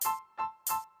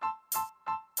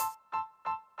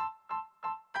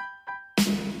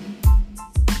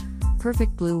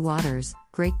Perfect blue waters,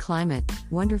 great climate,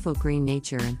 wonderful green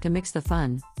nature, and to mix the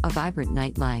fun, a vibrant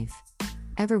nightlife.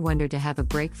 Ever wondered to have a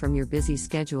break from your busy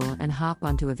schedule and hop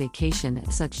onto a vacation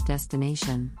at such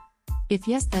destination? If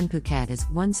yes, then Phuket is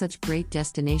one such great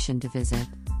destination to visit.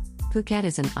 Phuket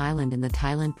is an island in the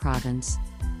Thailand province.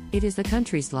 It is the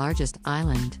country's largest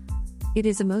island. It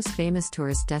is a most famous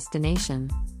tourist destination.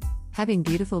 Having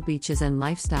beautiful beaches and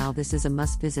lifestyle, this is a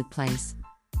must-visit place.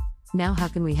 Now, how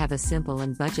can we have a simple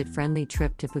and budget-friendly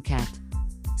trip to Phuket?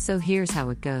 So here's how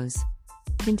it goes.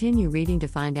 Continue reading to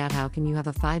find out how can you have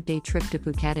a 5-day trip to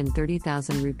Phuket in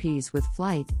 30,000 rupees with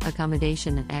flight,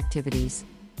 accommodation and activities.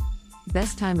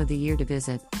 Best time of the year to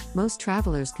visit. Most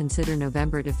travelers consider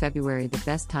November to February the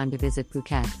best time to visit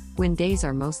Phuket, when days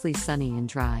are mostly sunny and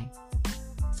dry.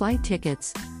 Flight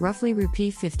tickets, roughly rupee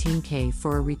 15k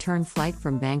for a return flight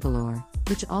from Bangalore,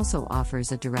 which also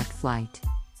offers a direct flight.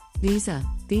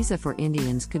 Visa for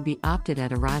Indians could be opted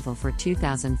at arrival for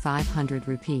 2,500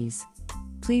 rupees.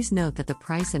 Please note that the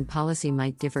price and policy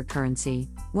might differ. Currency,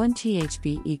 1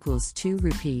 THB equals 2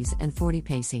 rupees and 40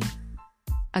 paise.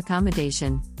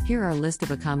 Accommodation, here are a list of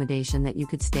accommodation that you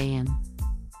could stay in.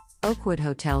 Oakwood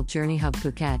Hotel Journey Hub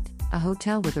Phuket, a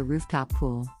hotel with a rooftop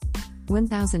pool.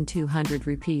 1,200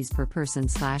 rupees per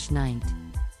person/night.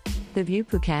 The View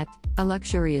Phuket, a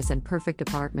luxurious and perfect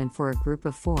apartment for a group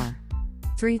of 4.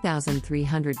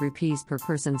 3,300 rupees per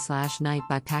person/night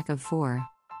by pack of 4.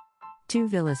 2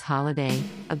 Villas Holiday,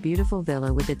 a beautiful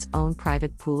villa with its own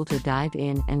private pool to dive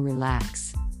in and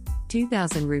relax.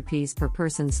 2,000 rupees per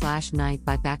person/night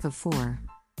by pack of 4.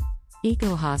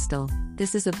 Eco Hostel,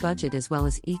 this is a budget as well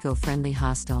as eco-friendly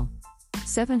hostel.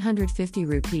 750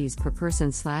 rupees per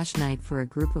person/night for a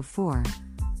group of 4.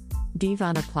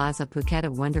 Divana Plaza Phuket,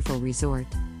 a wonderful resort.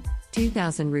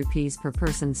 2,000 rupees per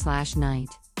person/night.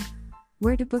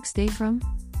 Where to book stay from?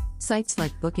 Sites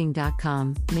like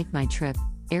Booking.com, Make My Trip,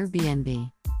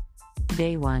 Airbnb.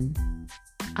 Day 1.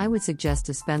 I would suggest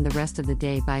to spend the rest of the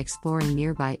day by exploring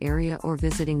nearby area or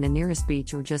visiting the nearest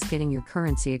beach or just getting your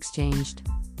currency exchanged.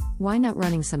 Why not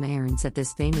running some errands at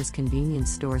this famous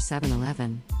convenience store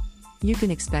 7-Eleven? You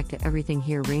can expect everything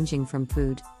here ranging from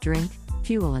food, drink,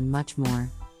 fuel and much more.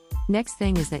 Next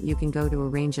thing is that you can go to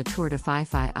arrange a tour to Phi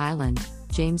Phi Island,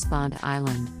 James Bond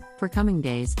Island, for coming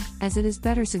days, as it is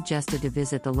better suggested to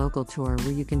visit the local tour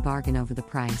where you can bargain over the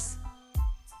price.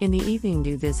 In the evening,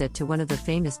 do visit to one of the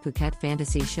famous Phuket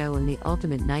Fantasy Show in the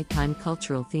ultimate nighttime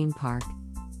cultural theme park.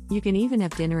 You can even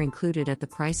have dinner included at the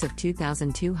price of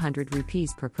 2,200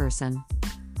 rupees per person.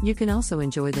 You can also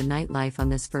enjoy the nightlife on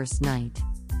this first night.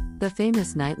 The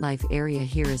famous nightlife area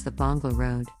here is the Bangla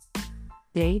Road.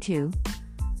 Day 2.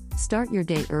 Start your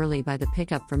day early by the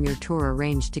pickup from your tour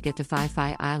arranged to get to Phi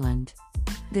Phi Island.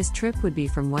 This trip would be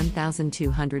from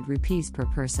 1,200 rupees per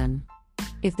person.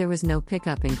 If there was no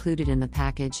pickup included in the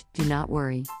package, do not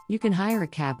worry, you can hire a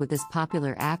cab with this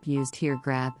popular app used here,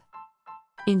 Grab.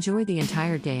 Enjoy the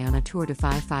entire day on a tour to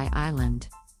Phi Phi Island.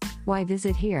 Why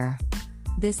visit here?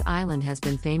 This island has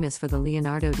been famous for the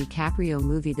Leonardo DiCaprio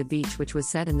movie The Beach, which was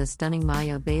set in the stunning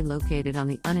Maya Bay located on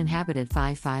the uninhabited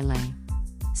Phi Phi Lake.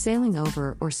 Sailing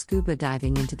over or scuba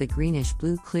diving into the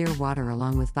greenish-blue clear water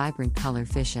along with vibrant color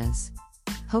fishes.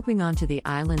 Hopping onto the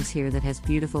islands here that has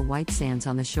beautiful white sands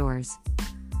on the shores.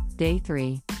 Day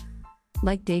 3.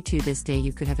 Like day 2, this day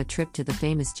you could have a trip to the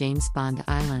famous James Bond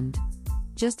Island.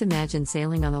 Just imagine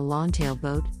sailing on a long-tail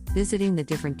boat, visiting the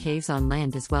different caves on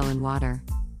land as well in water.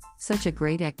 Such a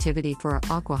great activity for an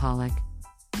aquaholic.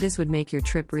 This would make your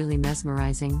trip really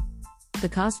mesmerizing. The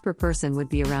cost per person would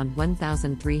be around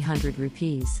 1,300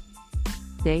 rupees.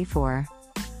 Day 4.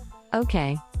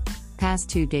 Okay. Past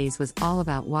 2 days was all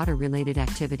about water-related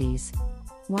activities.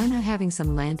 Why not having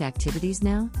some land activities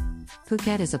now?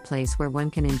 Phuket is a place where one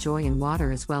can enjoy in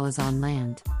water as well as on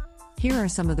land. Here are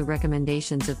some of the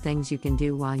recommendations of things you can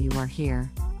do while you are here.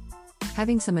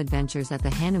 Having some adventures at the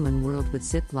Hanuman World with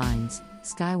zip lines,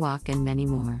 skywalk and many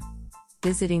more.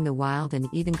 Visiting the wild and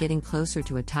even getting closer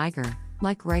to a tiger,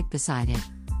 like right beside it.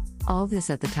 All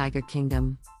this at the Tiger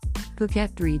Kingdom.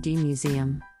 Phuket 3D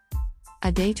Museum.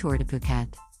 A day tour to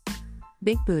Phuket.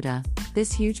 Big Buddha,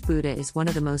 this huge Buddha is one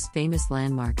of the most famous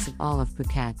landmarks of all of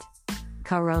Phuket.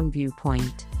 Karon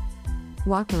Viewpoint.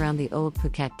 Walk around the old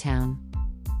Phuket town.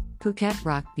 Phuket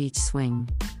Rock Beach Swing.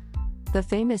 The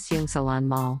famous Yongsalan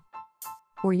Mall.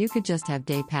 Or you could just have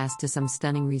day pass to some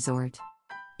stunning resort.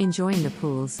 Enjoying the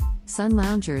pools, sun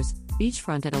loungers,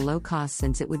 beachfront at a low cost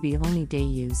since it would be only day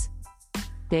use.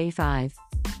 Day 5.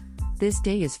 This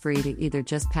day is free to either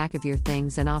just pack up your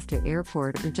things and off to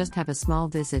airport or just have a small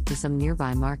visit to some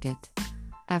nearby market.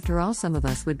 After all, some of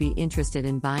us would be interested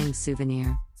in buying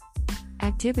souvenir.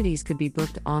 Activities could be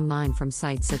booked online from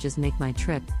sites such as Make My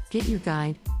Trip, Get Your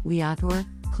Guide, Viator,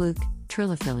 Klook,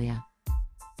 Trilophilia.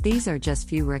 These are just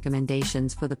few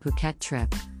recommendations for the Phuket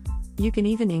trip. You can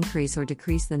even increase or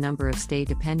decrease the number of stay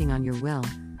depending on your will.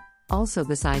 Also,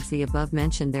 besides the above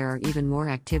mentioned, there are even more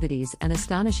activities and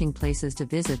astonishing places to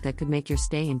visit that could make your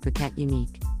stay in Phuket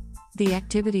unique. The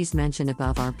activities mentioned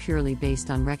above are purely based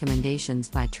on recommendations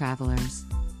by travelers.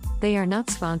 They are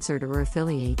not sponsored or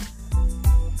affiliate.